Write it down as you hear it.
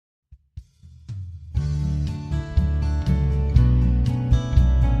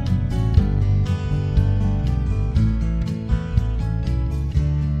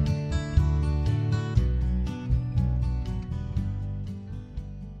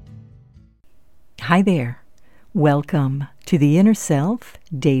Hi there. Welcome to the Inner Self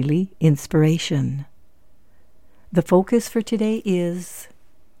Daily Inspiration. The focus for today is,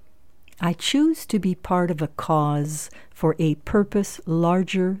 I choose to be part of a cause for a purpose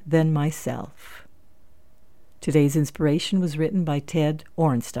larger than myself. Today's inspiration was written by Ted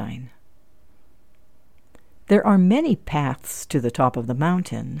Ornstein. There are many paths to the top of the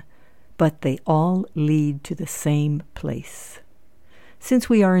mountain, but they all lead to the same place. Since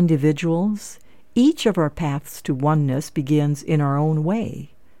we are individuals, each of our paths to oneness begins in our own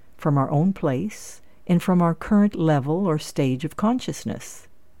way, from our own place, and from our current level or stage of consciousness.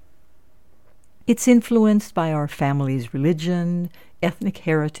 It's influenced by our family's religion, ethnic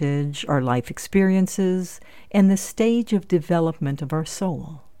heritage, our life experiences, and the stage of development of our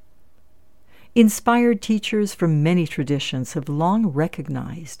soul. Inspired teachers from many traditions have long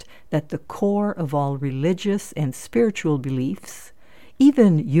recognized that the core of all religious and spiritual beliefs,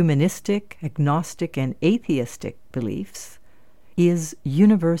 even humanistic, agnostic, and atheistic beliefs, is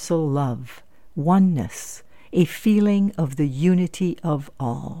universal love, oneness, a feeling of the unity of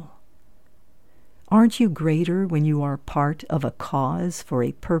all. Aren't you greater when you are part of a cause for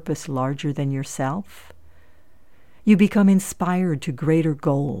a purpose larger than yourself? You become inspired to greater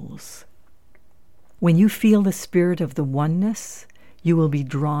goals. When you feel the spirit of the oneness, you will be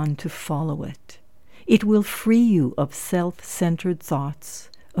drawn to follow it. It will free you of self-centered thoughts,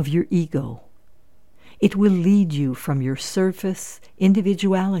 of your ego. It will lead you from your surface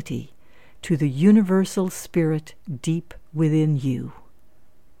individuality to the universal spirit deep within you.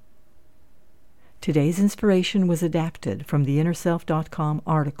 Today's inspiration was adapted from the InnerSelf.com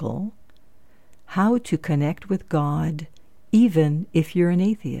article, How to Connect with God Even If You're an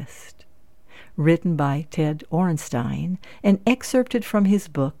Atheist, written by Ted Ornstein and excerpted from his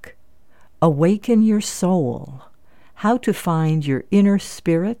book, Awaken Your Soul, How to Find Your Inner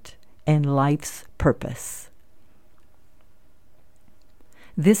Spirit and Life's Purpose.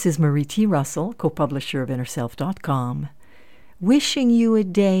 This is Marie T. Russell, co-publisher of InnerSelf.com, wishing you a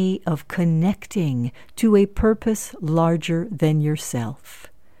day of connecting to a purpose larger than yourself,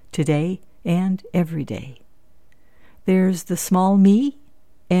 today and every day. There's the small me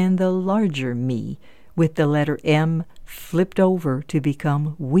and the larger me, with the letter M flipped over to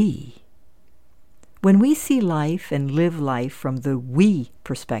become we. When we see life and live life from the we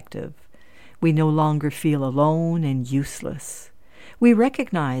perspective, we no longer feel alone and useless. We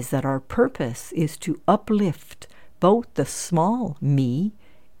recognize that our purpose is to uplift both the small me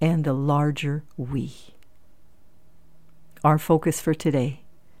and the larger we. Our focus for today,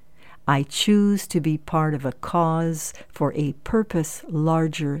 I choose to be part of a cause for a purpose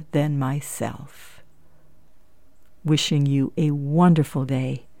larger than myself. Wishing you a wonderful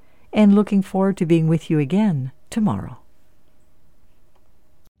day, and looking forward to being with you again tomorrow.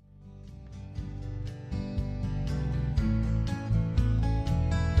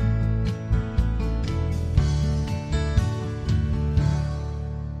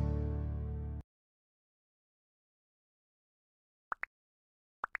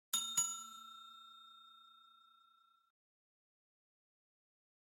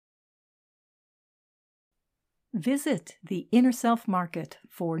 Visit the Inner Self Market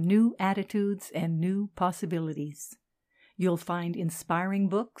for new attitudes and new possibilities. You'll find inspiring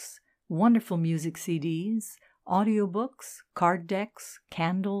books, wonderful music CDs, audiobooks, card decks,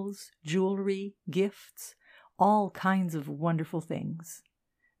 candles, jewelry, gifts, all kinds of wonderful things.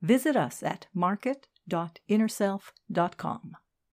 Visit us at market.innerself.com.